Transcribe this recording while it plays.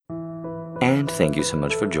And thank you so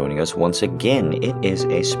much for joining us once again. It is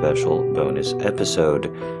a special bonus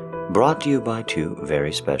episode brought to you by two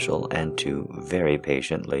very special and two very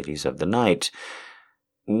patient ladies of the night.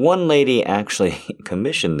 One lady actually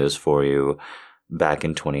commissioned this for you back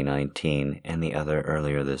in 2019 and the other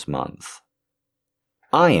earlier this month.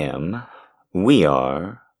 We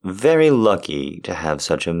are very lucky to have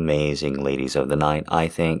such amazing ladies of the night, I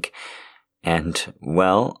think. And,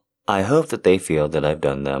 well, I hope that they feel that I've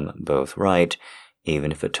done them both right,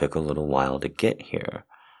 even if it took a little while to get here.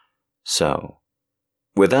 So,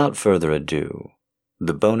 without further ado,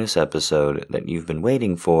 the bonus episode that you've been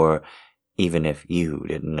waiting for, even if you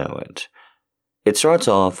didn't know it. It starts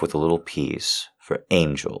off with a little piece for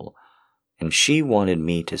Angel, and she wanted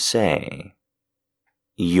me to say,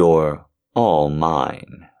 "You're all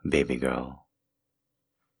mine, baby girl.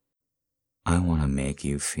 I want to make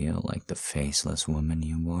you feel like the faceless woman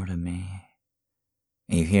you were to me.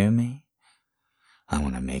 You hear me? I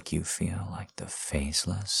want to make you feel like the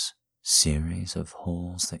faceless series of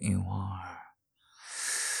holes that you are.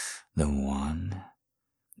 The one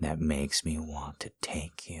that makes me want to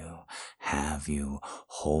take you, have you,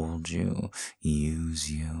 hold you,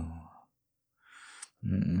 use you.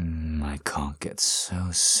 My cock gets so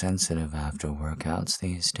sensitive after workouts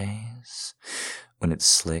these days. When it's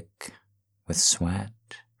slick with sweat,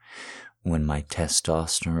 when my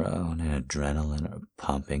testosterone and adrenaline are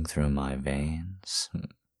pumping through my veins.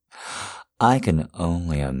 I can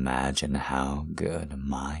only imagine how good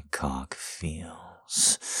my cock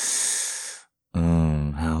feels.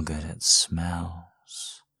 How good it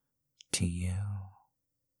smells to you.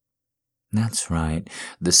 That's right,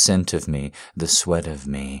 the scent of me, the sweat of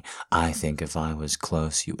me. I think if I was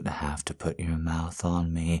close, you would have to put your mouth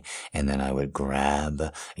on me, and then I would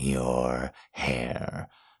grab your hair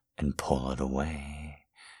and pull it away.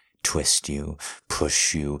 Twist you,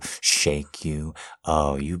 push you, shake you.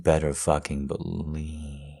 Oh, you better fucking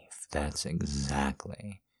believe that's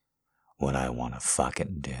exactly what I want to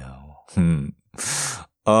fucking do.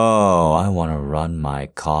 Oh, I want to run my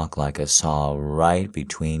cock like a saw right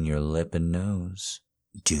between your lip and nose.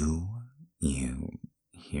 Do you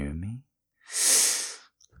hear me?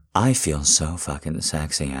 I feel so fucking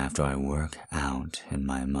sexy after I work out and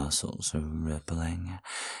my muscles are rippling.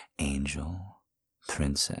 Angel,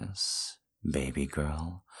 princess, baby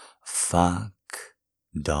girl, fuck,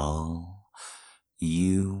 doll.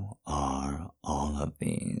 You are all of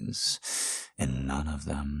these, and none of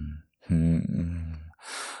them.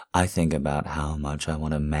 I think about how much I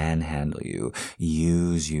want to manhandle you,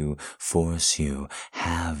 use you, force you,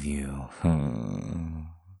 have you.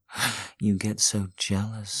 You get so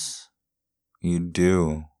jealous. You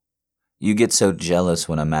do. You get so jealous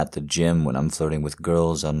when I'm at the gym, when I'm flirting with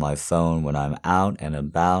girls on my phone, when I'm out and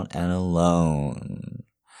about and alone.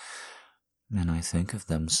 And I think of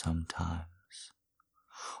them sometimes.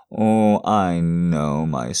 Oh, I know,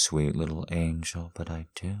 my sweet little angel, but I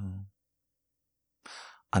do.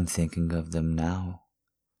 I'm thinking of them now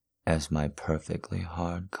as my perfectly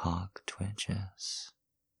hard cock twitches.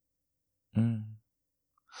 I'm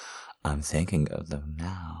thinking of them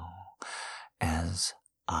now as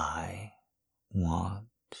I want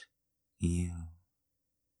you.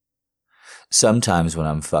 Sometimes when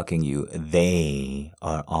I'm fucking you, they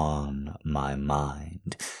are on my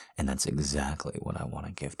mind. And that's exactly what I want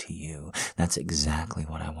to give to you. That's exactly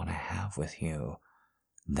what I want to have with you.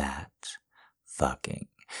 That fucking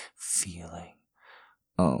feeling.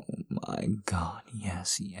 Oh my God,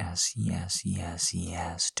 yes, yes, yes, yes,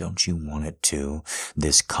 yes. Don't you want it too?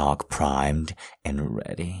 This cock primed and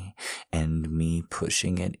ready, and me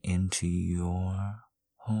pushing it into your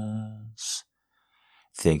holes.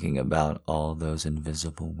 Thinking about all those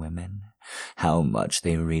invisible women, how much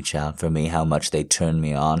they reach out for me, how much they turn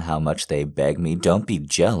me on, how much they beg me. Don't be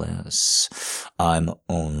jealous. I'm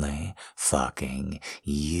only fucking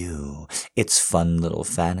you. It's fun little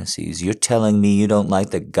fantasies. You're telling me you don't like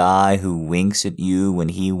the guy who winks at you when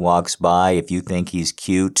he walks by if you think he's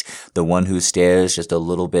cute, the one who stares just a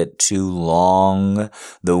little bit too long,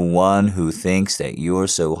 the one who thinks that you're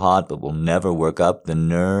so hot but will never work up the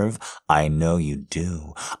nerve. I know you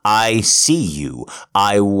do. I see you.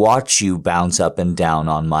 I watch you bounce up and down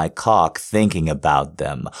on my cock thinking about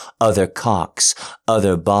them. Other cocks,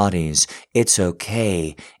 other bodies. It's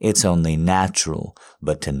okay. It's only natural.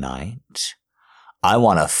 But tonight, I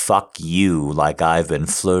want to fuck you like I've been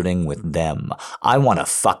flirting with them. I want to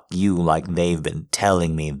fuck you like they've been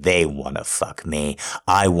telling me they want to fuck me.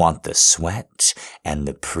 I want the sweat and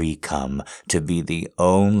the pre-cum to be the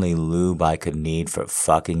only lube I could need for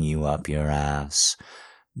fucking you up your ass.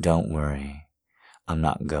 Don't worry, I'm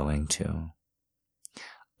not going to.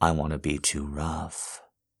 I want to be too rough.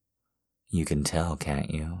 You can tell, can't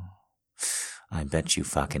you? I bet you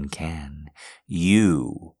fucking can.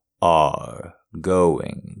 You are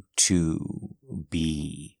going to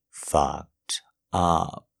be fucked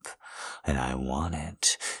up. And I want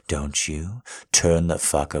it. Don't you? Turn the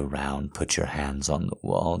fuck around, put your hands on the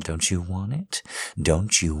wall. Don't you want it?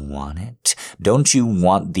 Don't you want it? Don't you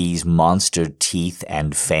want these monster teeth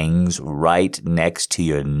and fangs right next to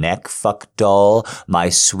your neck, fuck doll? My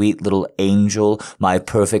sweet little angel, my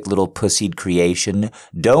perfect little pussied creation.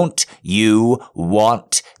 Don't you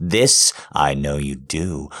want this? I know you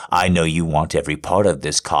do. I know you want every part of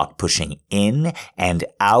this cock pushing in and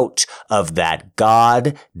out of that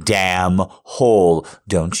goddamn hole.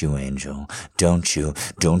 Don't you, angel? Don't you?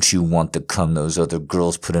 Don't you want the cum those other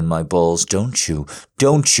girls put in my balls? Don't you?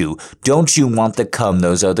 Don't you? Don't you want the cum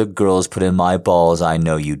those other girls put in my balls? I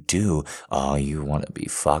know you do. Oh, you want to be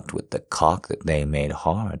fucked with the cock that they made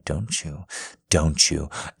hard, don't you? Don't you?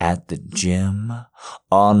 At the gym,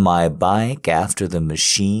 on my bike, after the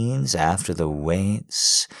machines, after the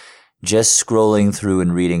weights, just scrolling through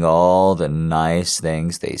and reading all the nice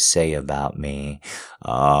things they say about me.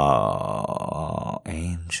 Oh,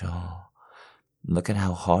 angel. Look at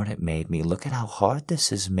how hard it made me. Look at how hard this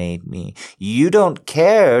has made me. You don't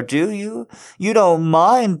care, do you? You don't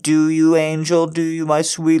mind, do you, angel? Do you, my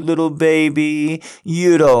sweet little baby?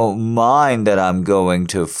 You don't mind that I'm going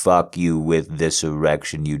to fuck you with this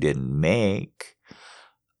erection you didn't make.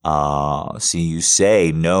 See, you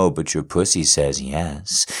say no, but your pussy says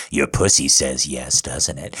yes. Your pussy says yes,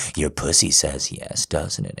 doesn't it? Your pussy says yes,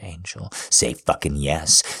 doesn't it, angel? Say fucking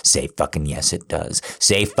yes. Say fucking yes, it does.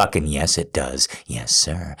 Say fucking yes, it does. Yes,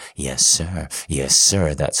 sir. Yes, sir. Yes,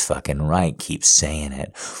 sir. That's fucking right. Keep saying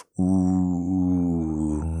it.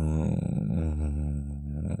 Ooh.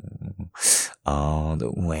 Oh,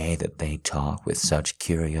 the way that they talk with such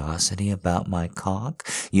curiosity about my cock.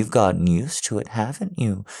 You've gotten used to it, haven't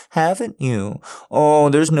you? Haven't you? Oh,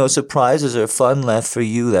 there's no surprises or fun left for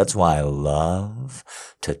you. That's why I love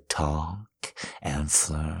to talk and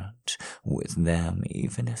flirt with them,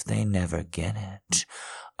 even if they never get it.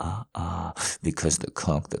 Because the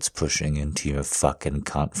cock that's pushing into your fucking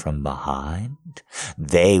cunt from behind,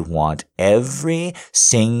 they want every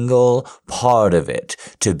single part of it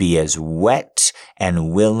to be as wet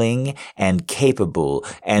and willing and capable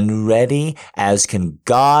and ready as can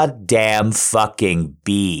goddamn fucking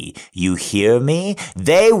be. You hear me?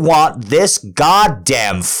 They want this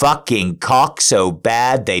goddamn fucking cock so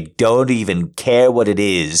bad they don't even care what it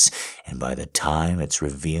is. And by the time it's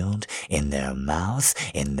revealed in their mouth,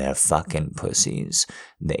 in their fucking pussies,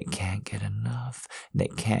 they can't get enough. They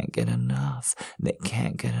can't get enough. They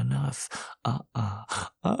can't get enough.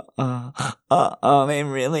 They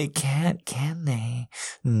really can't, can they?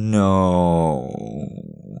 No.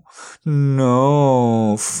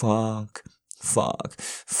 No, fuck. Fuck,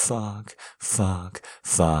 fuck, fuck,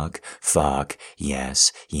 fuck, fuck,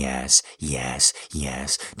 yes, yes, yes,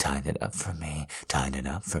 yes, tighten it up for me, tighten it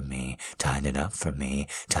up for me, tighten it up for me,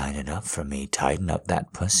 tighten it up for me, tighten up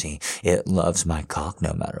that pussy. It loves my cock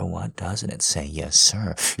no matter what, doesn't it? Say yes,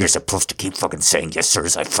 sir. You're supposed to keep fucking saying yes, sir,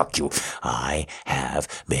 as I fuck you. I have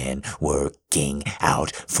been working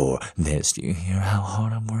out for this. Do you hear how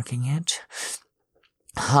hard I'm working it?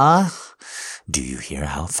 Huh? Do you hear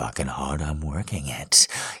how fucking hard I'm working it?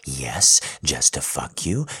 Yes, just to fuck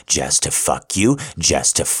you, just to fuck you,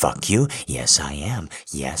 just to fuck you. Yes, I am.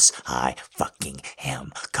 Yes, I fucking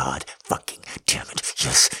am. God fucking damn it.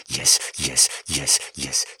 Yes, yes, yes, yes,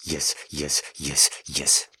 yes, yes, yes, yes,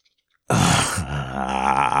 yes.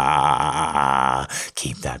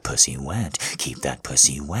 Keep that pussy wet. Keep that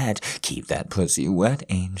pussy wet. Keep that pussy wet,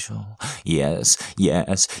 angel. Yes,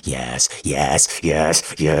 yes, yes, yes,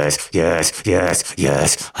 yes, yes, yes, yes,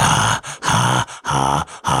 yes.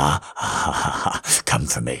 Come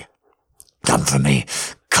for me. Come for me.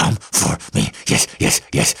 Come for me. Yes, yes,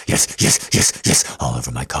 yes, yes, yes, yes, yes. All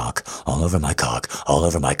over my cock. All over my cock. All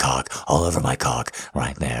over my cock. All over my cock.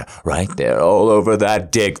 Right there. Right there. All over that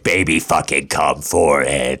dick, baby. Fucking come for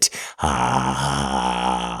it.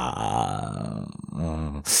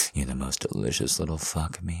 You're the most delicious little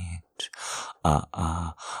fuck meat.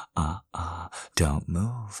 Don't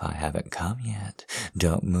move. I haven't come yet.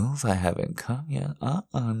 Don't move. I haven't come yet.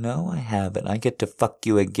 No, I haven't. I get to fuck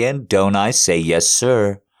you again, don't I? Say yes,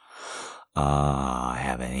 sir. I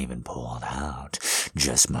haven't even pulled out.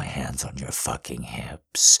 Just my hands on your fucking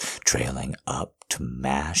hips, trailing up to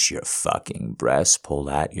mash your fucking breasts, pull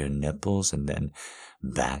at your nipples, and then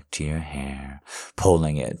back to your hair,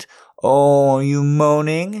 pulling it. Oh, are you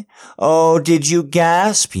moaning? Oh, did you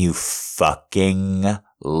gasp, you fucking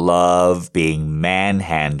love being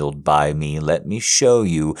manhandled by me. Let me show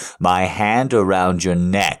you my hand around your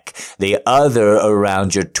neck, the other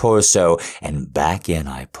around your torso, and back in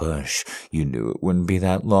I push. You knew it wouldn't be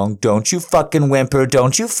that long. Don't you fucking whimper.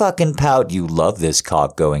 Don't you fucking pout. You love this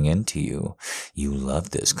cock going into you. You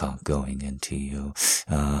love this cock going into you.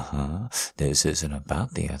 Uh-huh. This isn't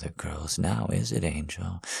about the other girls now, is it,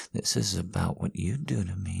 Angel? This is about what you do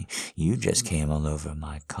to me. You just came all over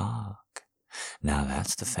my cock. Now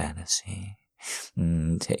that's the fantasy.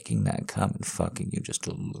 Taking that cum and fucking you just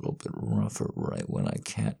a little bit rougher right when I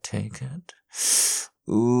can't take it.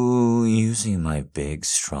 Ooh, using my big,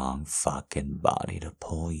 strong fucking body to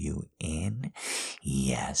pull you in.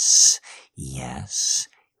 Yes, yes,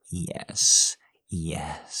 yes,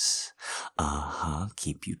 yes. Uh-huh,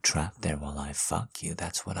 keep you trapped there while I fuck you.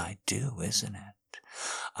 That's what I do, isn't it?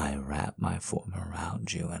 I wrap my form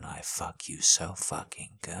around you and I fuck you so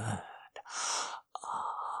fucking good.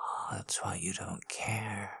 Oh, that's why you don't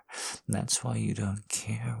care. That's why you don't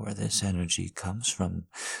care where this energy comes from.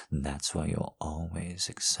 That's why you'll always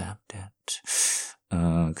accept it.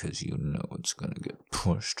 'Cause you know it's gonna get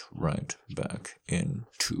pushed right back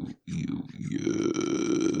into you.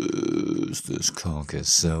 Yes, this cock is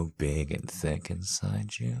so big and thick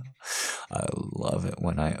inside you. I love it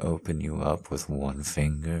when I open you up with one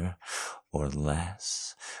finger or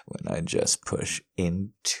less, when I just push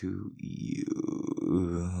into you.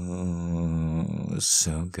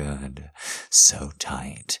 So good, so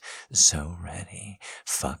tight, so ready.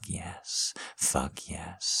 Fuck yes, fuck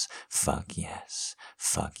yes, fuck yes,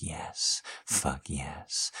 fuck yes, fuck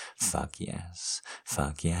yes, fuck yes,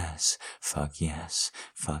 fuck yes, fuck yes,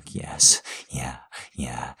 fuck yes. Yeah,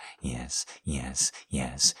 yeah, yes, yes,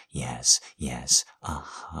 yes, yes, yes.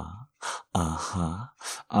 Uh-huh, uh-huh,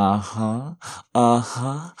 uh-huh,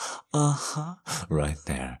 uh-huh, uh-huh. Right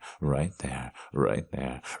there, right there, right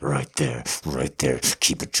there, right there, right there.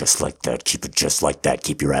 Keep it just like that, keep it just like that.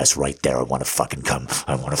 Keep your ass right there. I wanna fucking come,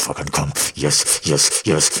 I wanna fucking come. Yes, yes,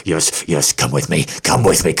 yes, yes, yes. Come with me, come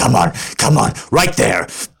on, right there,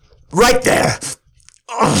 right there.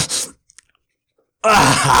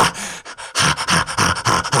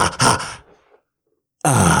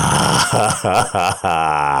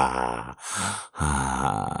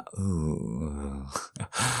 Ooh.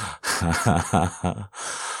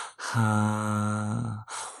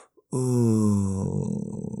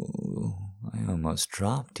 Ooh. I almost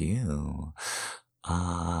dropped you.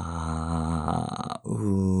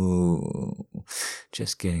 Ooh.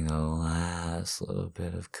 Just getting the last little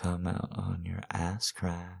bit of cum out on your ass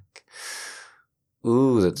crack.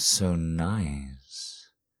 Ooh, that's so nice.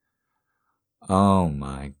 Oh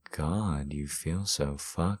my God, you feel so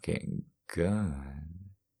fucking good.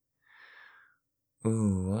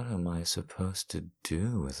 Ooh, what am I supposed to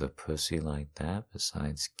do with a pussy like that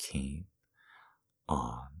besides keep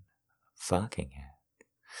on fucking it?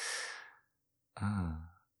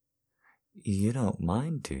 You don't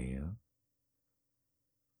mind, do you?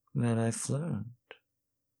 That I flirt?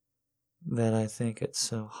 That I think it's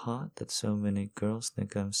so hot that so many girls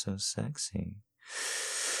think I'm so sexy?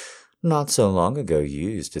 Not so long ago, you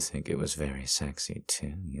used to think it was very sexy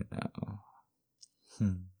too, you know.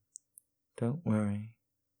 Don't worry,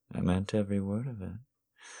 I meant every word of it.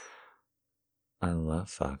 I love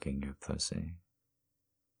fucking your pussy.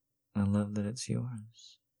 I love that it's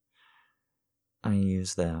yours. I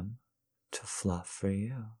use them to fluff for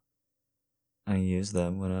you. I use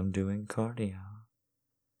them when I'm doing cardio.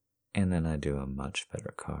 And then I do a much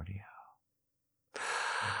better cardio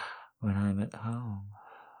when I'm at home.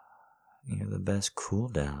 You're the best cool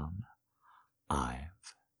down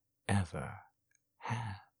I've ever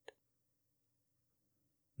had.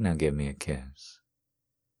 Now give me a kiss.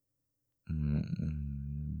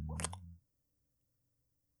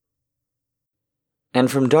 And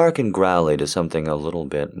from dark and growly to something a little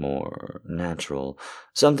bit more natural,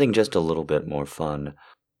 something just a little bit more fun.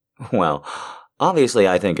 Well, obviously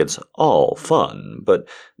I think it's all fun, but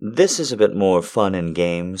this is a bit more fun and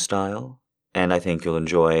game style, and I think you'll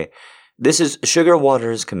enjoy. This is Sugar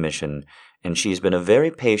Water's commission, and she's been a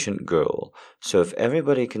very patient girl, so if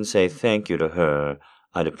everybody can say thank you to her,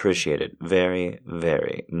 I'd appreciate it very,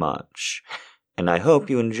 very much. And I hope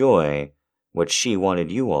you enjoy what she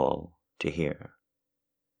wanted you all to hear.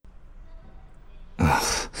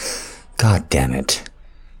 Oh, God damn it.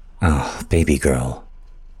 Oh, baby girl.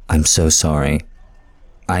 I'm so sorry.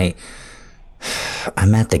 I'm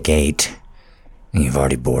at the gate. You've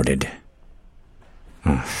already boarded.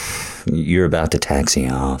 Oh, you're about to taxi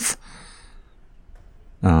off.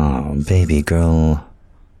 Oh, baby girl.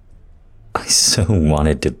 I so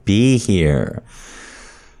wanted to be here.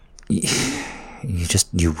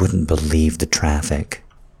 You wouldn't believe the traffic.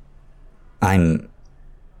 I'm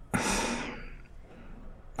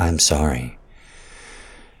sorry.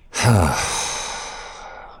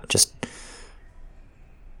 Just,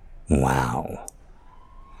 wow.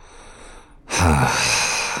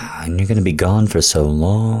 And you're gonna be gone for so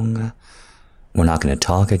long. We're not gonna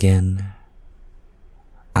talk again.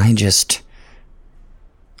 I just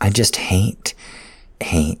hate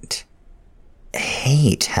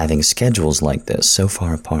having schedules like this so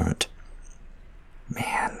far apart.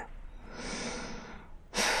 Man.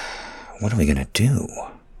 What are we gonna do?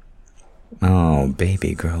 Oh,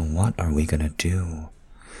 baby girl, what are we gonna do?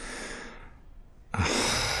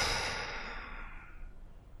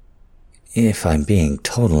 If I'm being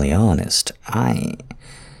totally honest, I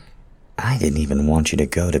didn't even want you to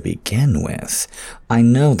go to begin with. I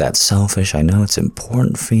know that's selfish, I know it's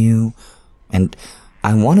important for you, and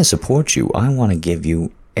I want to support you. I want to give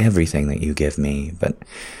you everything that you give me, but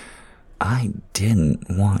I didn't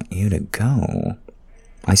want you to go.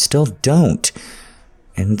 I still don't.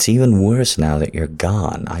 And it's even worse now that you're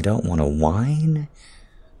gone. I don't want to whine.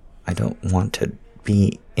 I don't want to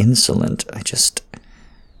be insolent.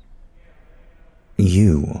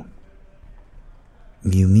 You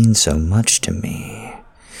mean so much to me.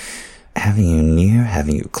 Having you near,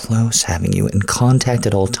 having you close, having you in contact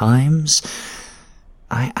at all times.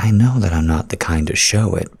 I know that I'm not the kind to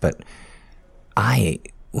show it, but I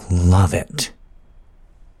love it.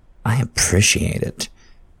 I appreciate it.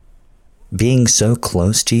 Being so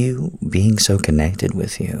close to you, being so connected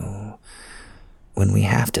with you. When we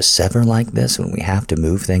have to sever like this, when we have to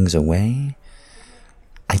move things away,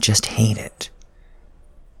 I just hate it.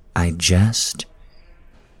 I just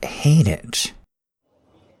hate it.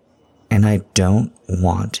 And I don't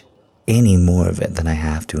want any more of it than I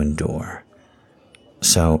have to endure.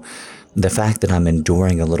 So the fact that I'm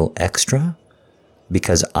enduring a little extra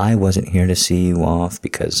because I wasn't here to see you off,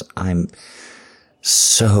 because I'm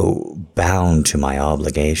so bound to my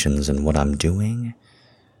obligations and what I'm doing,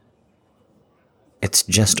 it's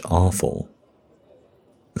just awful.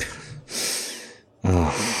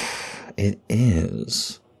 Oh, it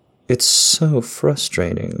is. It's so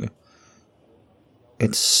frustrating.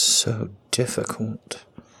 It's so difficult.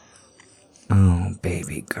 Oh,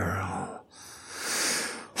 baby girl.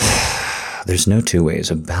 There's no two ways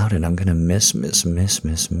about it. I'm gonna miss you.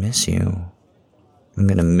 I'm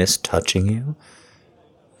gonna miss touching you.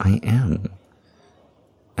 I am.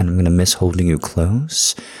 And I'm gonna miss holding you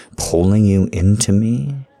close, pulling you into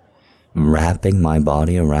me, wrapping my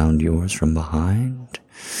body around yours from behind.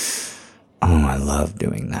 Oh, I love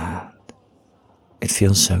doing that. It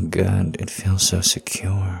feels so good. It feels so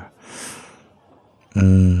secure.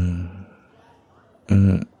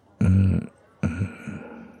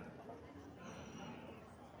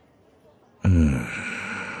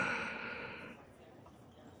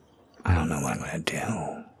 I don't know what I'm gonna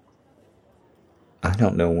do. I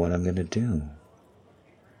don't know what I'm gonna do.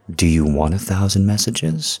 Do you want 1,000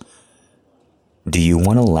 messages? Do you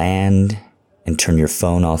want to land and turn your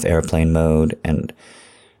phone off airplane mode and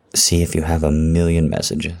see if you have 1,000,000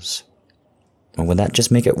 messages? Or would that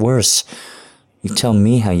just make it worse? You tell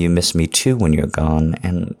me how you miss me too when you're gone,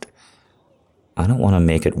 and I don't want to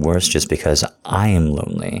make it worse just because I am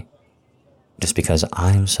lonely, just because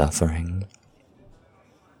I'm suffering.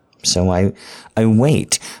 So I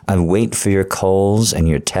wait. I wait for your calls and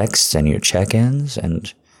your texts and your check-ins,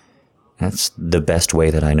 and that's the best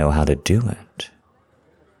way that I know how to do it.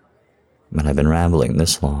 But I've been rambling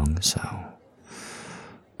this long, so...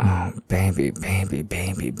 Oh, baby, baby,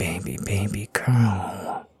 baby, baby, baby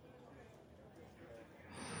girl.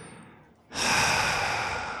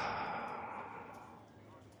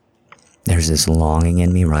 There's this longing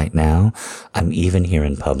in me right now. I'm even here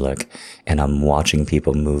in public, and I'm watching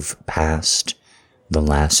people move past the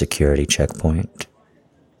last security checkpoint.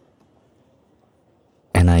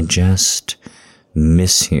 And I just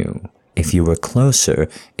miss you. If you were closer,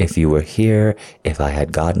 if you were here, if I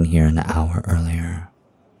had gotten here an hour earlier,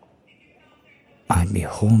 I'd be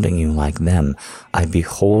holding you like them. I'd be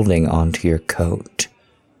holding onto your coat,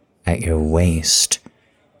 at your waist,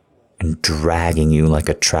 and dragging you like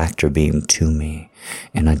a tractor beam to me,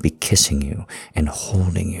 and I'd be kissing you and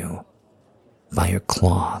holding you by your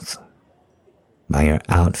cloth, by your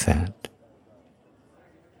outfit,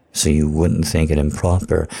 so you wouldn't think it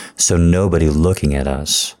improper, so nobody looking at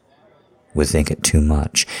us would think it too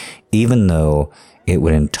much, even though it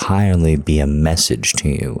would entirely be a message to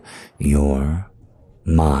you. You're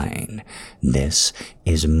mine. This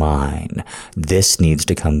is mine. This needs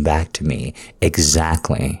to come back to me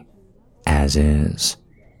exactly as is.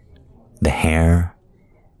 The hair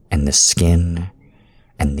and the skin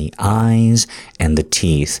and the eyes and the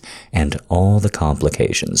teeth and all the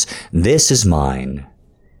complications. This is mine.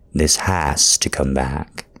 This has to come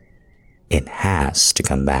back. It has to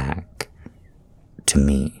come back to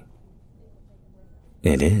me.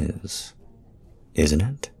 It is, isn't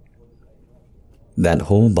it? That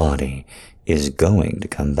whole body is going to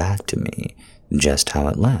come back to me just how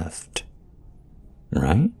it left,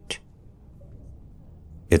 right?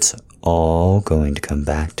 It's all going to come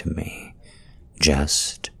back to me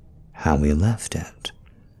just how we left it.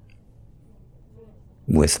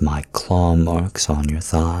 With my claw marks on your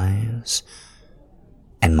thighs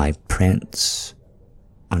and my prints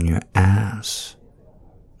on your ass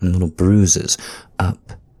and little bruises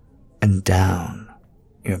up and down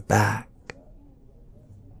your back.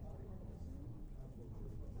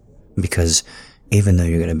 Because even though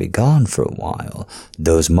you're going to be gone for a while,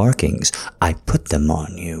 those markings, I put them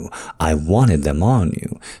on you. I wanted them on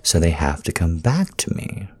you, so they have to come back to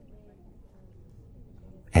me.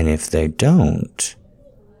 And if they don't,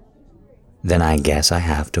 then I guess I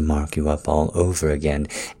have to mark you up all over again,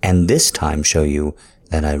 and this time show you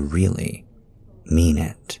that I really mean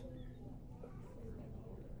it.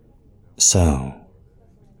 So,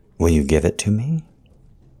 will you give it to me?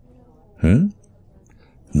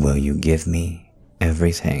 Will you give me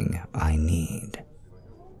everything I need?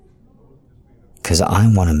 'Cause I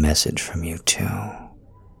want a message from you too.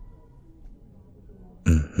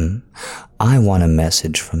 I want a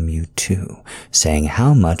message from you too, saying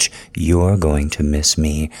how much you're going to miss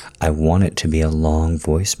me. I want it to be a long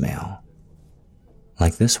voicemail,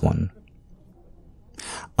 like this one.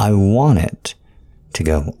 I want it to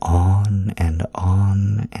go on and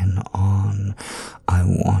on and on. I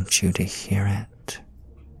want you to hear it.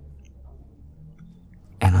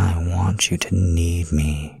 And I want you to need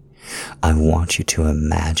me. I want you to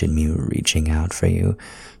imagine me reaching out for you,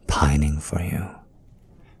 pining for you.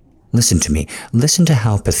 Listen to me. Listen to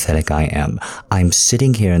how pathetic I am. I'm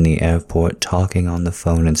sitting here in the airport talking on the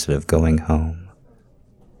phone instead of going home.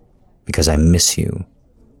 Because I miss you.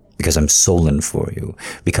 Because I'm sullen for you.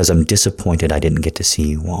 Because I'm disappointed I didn't get to see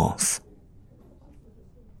you off.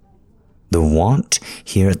 The want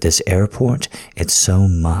here at this airport, it's so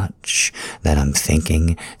much that I'm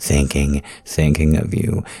thinking of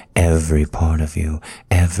you, every part of you,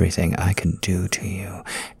 everything I can do to you,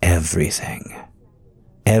 everything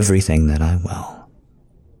that I will,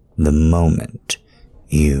 the moment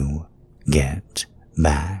you get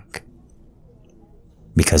back.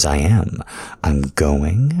 Because I'm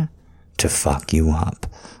going to fuck you up.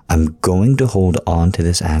 I'm going to hold on to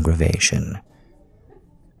this aggravation.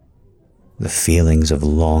 The feelings of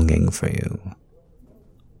longing for you,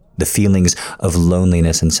 the feelings of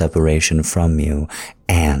loneliness and separation from you,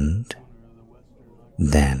 and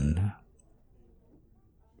then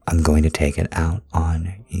I'm going to take it out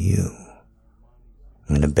on you.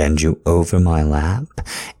 I'm going to bend you over my lap,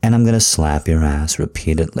 and I'm going to slap your ass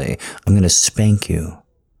repeatedly. I'm going to spank you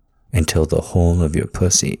until the whole of your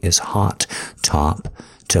pussy is hot, top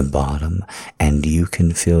to bottom, and you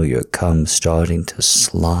can feel your cum starting to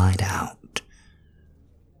slide out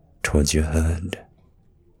towards your hood.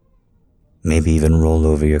 Maybe even roll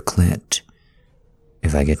over your clit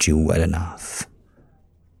if I get you wet enough.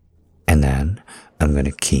 And then I'm going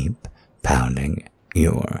to keep pounding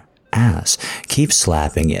your ass. Keep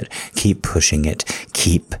slapping it. Keep pushing it.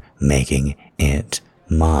 Keep making it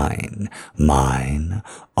mine. Mine.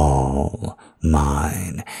 All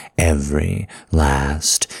mine. Every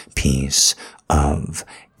last piece of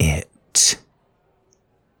it.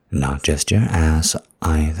 Not just your ass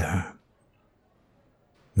either.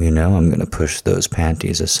 You know I'm going to push those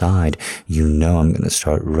panties aside. You know I'm going to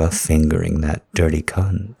start rough fingering that dirty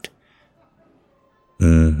cunt.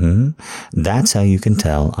 That's how you can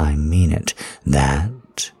tell I mean it.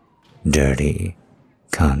 That dirty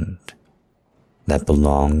cunt that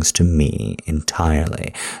belongs to me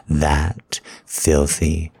entirely. That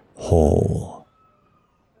filthy hole.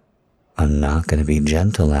 I'm not going to be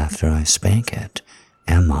gentle after I spank it.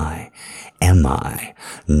 Am I?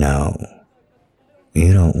 No.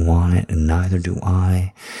 You don't want it, and neither do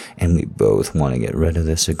I, and we both want to get rid of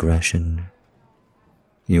this aggression.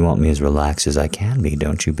 You want me as relaxed as I can be,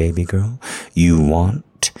 don't you, baby girl? You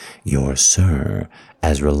want your sir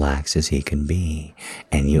as relaxed as he can be,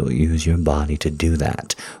 and you'll use your body to do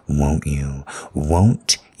that, won't you?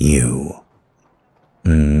 Won't you?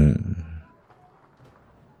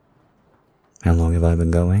 How long have I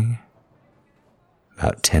been going?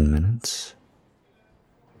 About 10 minutes.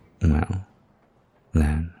 Well,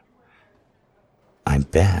 then, I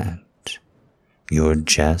bet you're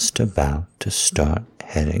just about to start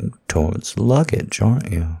heading towards luggage,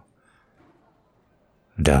 aren't you?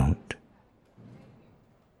 Don't.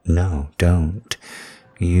 No, don't.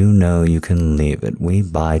 You know you can leave it. We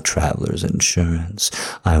buy traveler's insurance.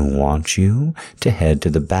 I want you to head to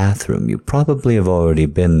the bathroom. You probably have already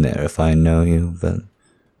been there if I know you, but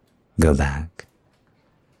go back.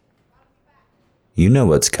 You know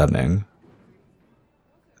what's coming.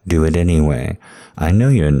 Do it anyway. I know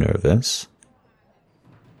you're nervous.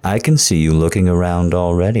 I can see you looking around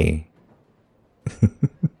already.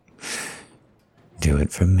 Do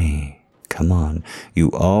it for me. Come on. You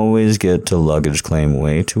always get to luggage claim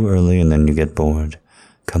way too early and then you get bored.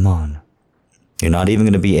 Come on. You're not even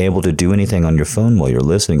going to be able to do anything on your phone while you're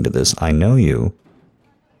listening to this. I know you.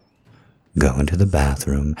 Go into the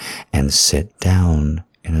bathroom and sit down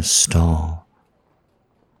in a stall.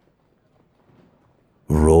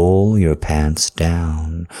 Roll your pants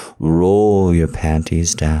down. Roll your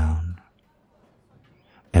panties down.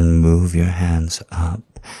 And move your hands up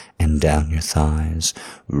and down your thighs.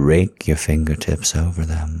 Rake your fingertips over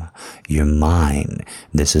them. You're mine.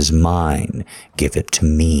 This is mine. Give it to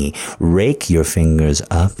me. Rake your fingers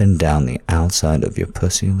up and down the outside of your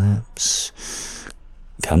pussy lips.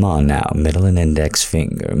 Come on now, middle and index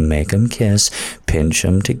finger. Make 'em kiss. Pinch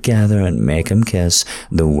 'em together and make 'em kiss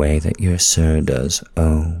the way that your sir does.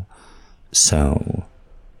 Oh, so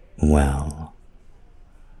well.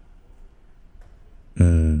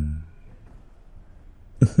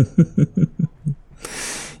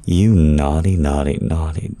 You naughty, naughty,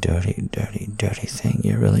 naughty, dirty, dirty, dirty thing.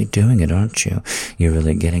 You're really doing it, aren't you? You're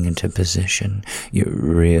really getting into position. You're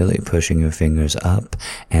really pushing your fingers up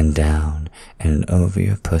and down and over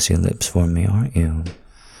your pussy lips for me, aren't you?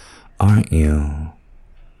 Aren't you?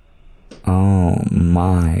 Oh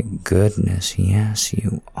my goodness, yes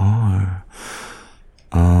you are.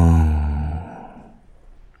 Oh.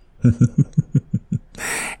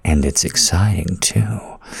 And it's exciting too.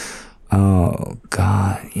 Oh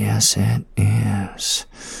God, yes it is.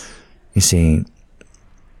 You see,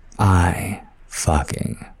 I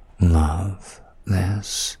fucking love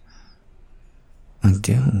this. I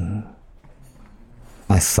do.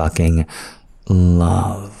 I fucking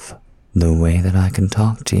love the way that I can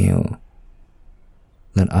talk to you.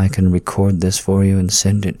 That I can record this for you and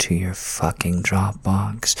send it to your fucking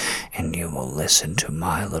Dropbox, and you will listen to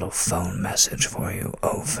my little phone message for you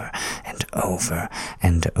over and over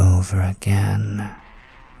and over again.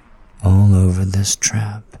 All over this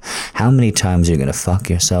trip. How many times are you gonna fuck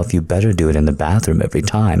yourself? You better do it in the bathroom every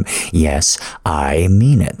time. Yes, I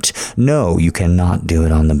mean it. No, you cannot do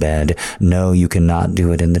it on the bed. No, you cannot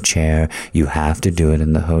do it in the chair. You have to do it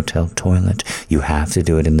in the hotel toilet. You have to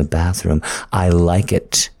do it in the bathroom. I like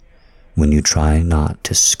it when you try not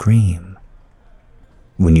to scream.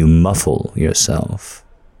 When you muffle yourself.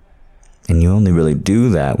 And you only really do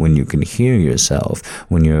that when you can hear yourself,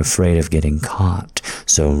 when you're afraid of getting caught.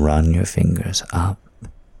 So run your fingers up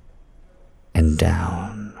and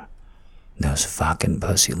down. Those fucking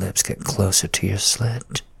pussy lips get closer to your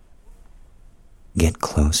slit. Get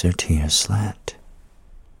closer to your slit.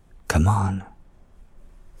 Come on.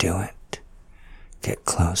 Do it. Get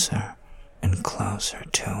closer and closer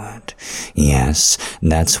to it. Yes,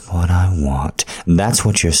 that's what I want. That's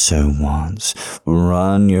what your sir wants.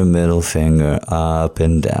 Run your middle finger up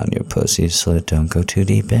and down your pussy slit. Don't go too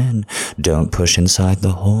deep in. Don't push inside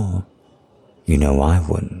the hole. You know I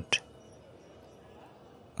wouldn't.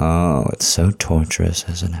 Oh, it's so torturous,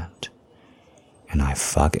 isn't it? And I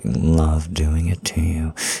fucking love doing it to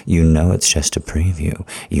you. You know it's just a preview.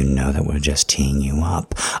 You know that we're just teeing you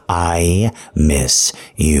up. I miss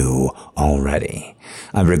you already.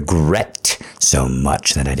 I regret so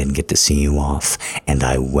much that I didn't get to see you off. And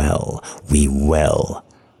we will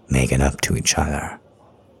make it up to each other.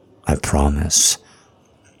 I promise.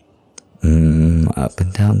 Up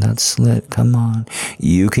and down that slit, come on.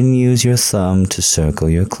 You can use your thumb to circle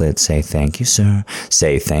your clit. Say thank you, sir.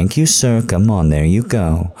 Say thank you, sir. Come on, there you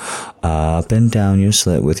go. Up and down your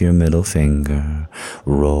slit with your middle finger.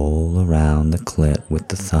 Roll around the clit with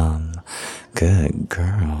the thumb. Good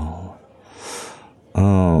girl.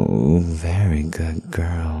 Oh, very good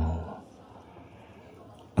girl.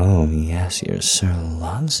 Oh, yes, your sir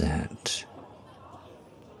loves it.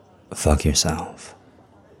 Fuck yourself.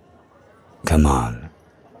 Come on,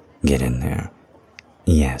 get in there.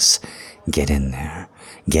 Yes, get in there.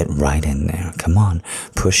 Get right in there. Come on,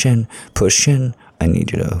 push in, push in. I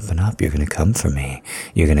need you to open up. You're gonna come for me.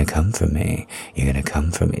 You're gonna come for me. You're gonna come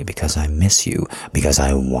for me because I miss you, because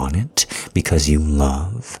I want it, because you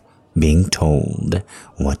love being told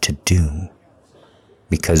what to do.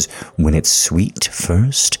 Because when it's sweet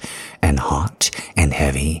first, and hot, and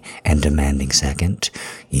heavy, and demanding second,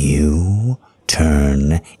 you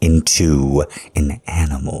turn into an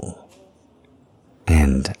animal.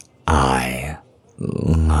 And I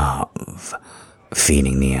love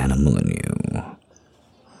feeding the animal in you.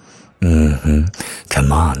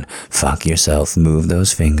 Come on, fuck yourself, move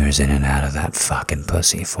those fingers in and out of that fucking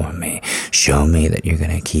pussy for me. Show me that you're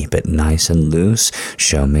gonna keep it nice and loose.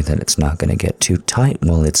 Show me that it's not gonna get too tight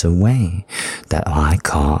while it's away. That my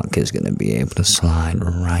cock is gonna be able to slide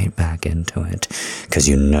right back into it. Cause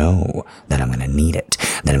you know that I'm gonna need it,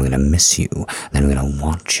 that I'm gonna miss you, that I'm gonna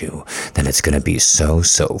want you, that it's gonna be so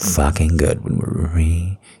fucking good when we're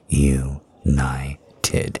reunited.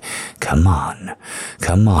 Come on,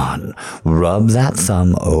 rub that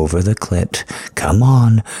thumb over the clit. Come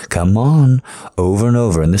on, over and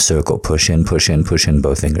over in the circle. Push in, both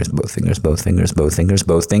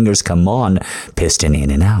fingers, come on, piston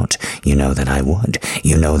in and out. You know that I would,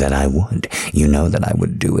 you know that I would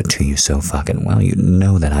do it to you so fucking well. You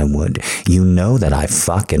know that I would, you know that I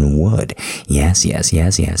fucking would. Yes.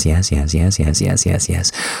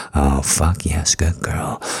 Oh, fuck yes, good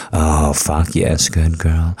girl. Oh, fuck yes, good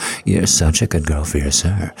girl. You're such a good girl for your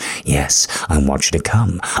sir. Yes, I want you to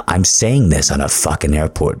come. I'm saying this on a fucking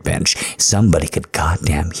airport bench. Somebody could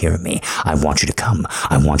goddamn hear me. I want you to come.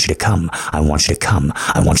 I want you to come. I want you to come.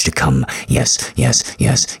 I want you to come. Yes.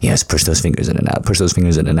 Push those fingers in and out.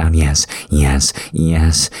 Yes.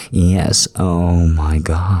 Oh my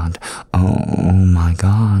God.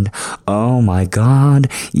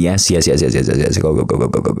 Yes. Go.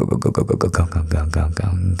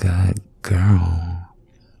 Good girl.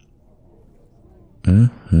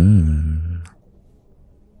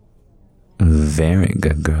 Very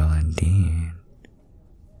good girl indeed.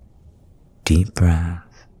 Deep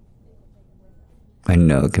breath. I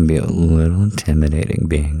know it can be a little intimidating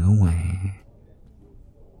being away,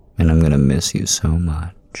 and I'm gonna miss you so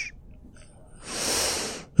much.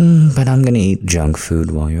 But I'm gonna eat junk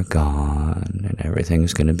food while you're gone, and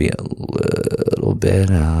everything's gonna be a little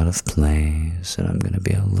bit out of place, and I'm gonna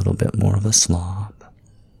be a little bit more of a slob.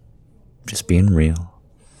 Just being real.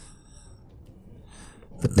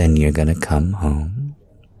 But then you're gonna come home,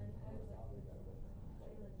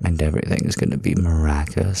 and everything is gonna be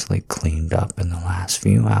miraculously cleaned up in the last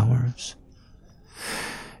few hours.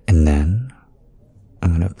 And then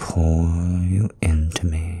I'm gonna pull you into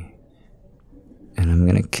me, and I'm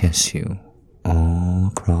gonna kiss you all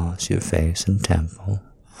across your face and temple,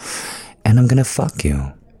 and I'm gonna fuck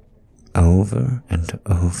you over and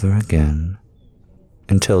over again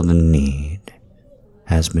until the need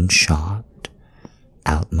has been shot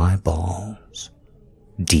out my balls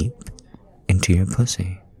deep into your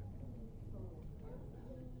pussy.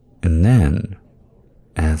 And then,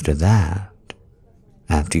 after that,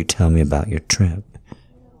 after you tell me about your trip,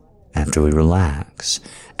 after we relax,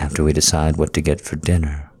 after we decide what to get for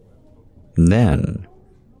dinner, then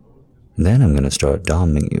I'm gonna start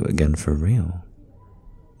doming you again for real.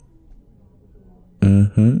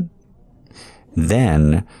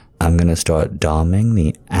 Then I'm gonna start doming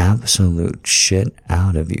the absolute shit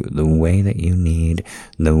out of you, the way that you need,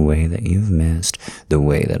 the way that you've missed, the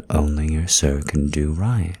way that only your sir can do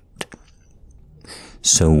right.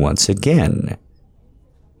 So once again,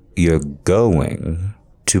 you're going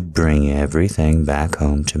to bring everything back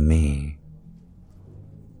home to me.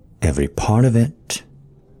 Every part of it,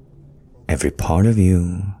 every part of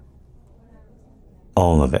you,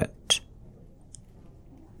 all of it.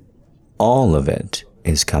 All of it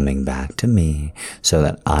is coming back to me so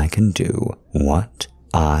that I can do what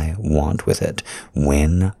I want with it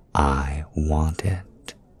when I want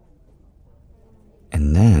it.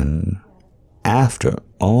 And then, after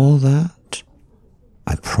all that,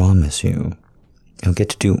 I promise you'll get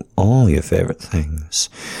to do all your favorite things.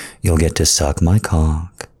 You'll get to suck my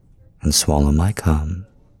cock and swallow my cum.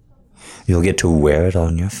 You'll get to wear it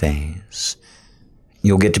on your face.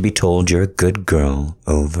 You'll get to be told you're a good girl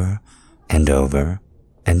over and over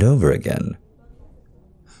and over again.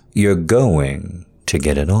 You're going to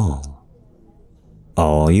get it all.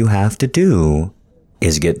 All you have to do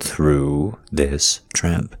is get through this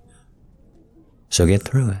trip. So get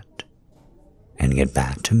through it and get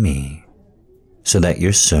back to me so that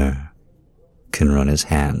your sir can run his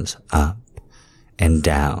hands up and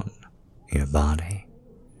down your body,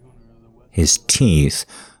 his teeth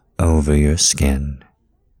over your skin,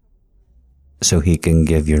 so he can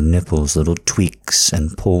give your nipples little tweaks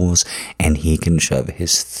and pulls, and he can shove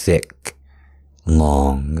his thick,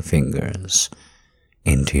 long fingers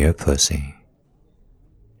into your pussy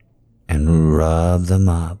and rub them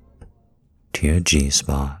up to your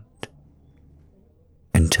G-spot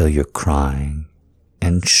until you're crying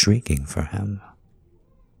and shrieking for him.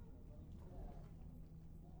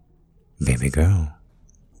 Baby girl,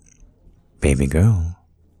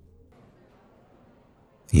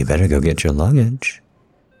 you better go get your luggage.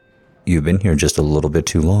 You've been here just a little bit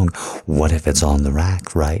too long. What if it's on the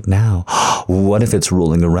rack right now? What if it's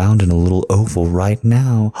rolling around in a little oval right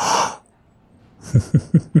now?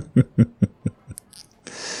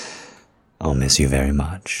 I'll miss you very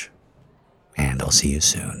much, and I'll see you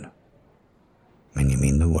soon, and you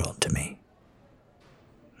mean the world to me.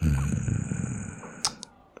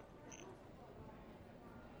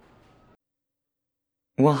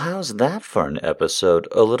 Well, how's that for an episode?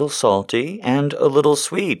 A little salty and a little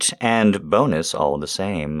sweet, and bonus all the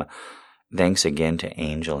same. Thanks again to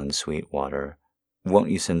Angel and Sweetwater.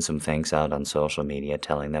 Won't you send some thanks out on social media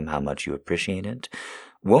telling them how much you appreciate it?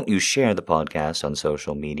 Won't you share the podcast on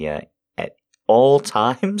social media at all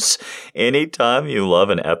times? Anytime you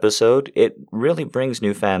love an episode, it really brings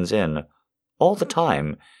new fans in. All the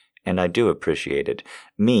time. And I do appreciate it.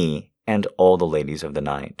 Me and all the ladies of the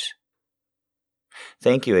night.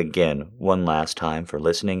 Thank you again one last time for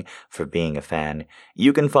listening, for being a fan.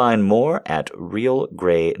 You can find more at Real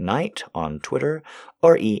Grey Night on Twitter,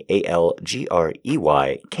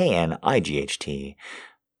 RealGreyknight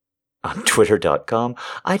on Twitter.com.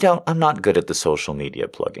 I'm not good at the social media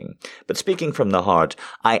plugging. But speaking from the heart,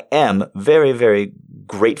 I am very, very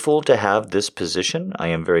grateful to have this position. I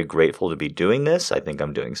am very grateful to be doing this. I think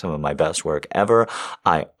I'm doing some of my best work ever.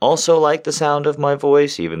 I also like the sound of my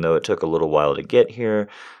voice, even though it took a little while to get here.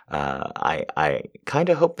 I kind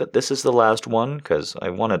of hope that this is the last one, because I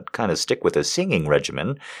want to kind of stick with a singing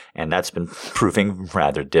regimen, and that's been proving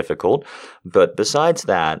rather difficult. But besides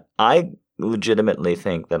that, I legitimately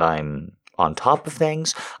think that I'm on top of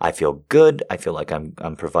things. I feel good. I feel like I'm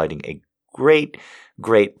providing a great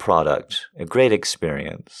product, a great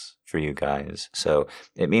experience for you guys. So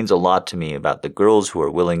it means a lot to me about the girls who are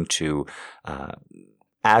willing to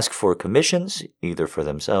ask for commissions, either for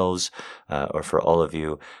themselves or for all of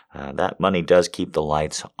you. That money does keep the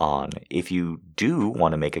lights on. If you do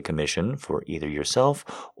want to make a commission for either yourself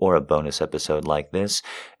or a bonus episode like this,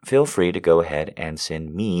 feel free to go ahead and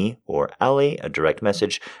send me or Ali a direct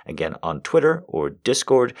message, again on Twitter or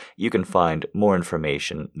Discord. You can find more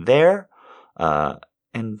information there.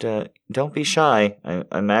 And don't be shy.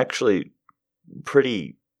 I'm actually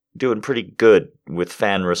doing pretty good with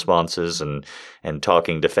fan responses and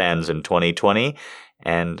talking to fans in 2020,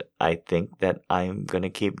 and I think that I'm going to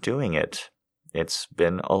keep doing it. It's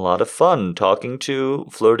been a lot of fun talking to,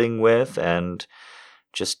 flirting with, and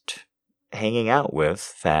just hanging out with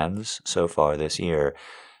fans so far this year.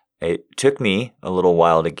 It took me a little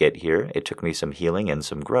while to get here. It took me some healing and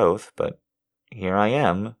some growth, but here I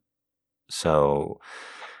am. So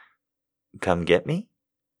come get me.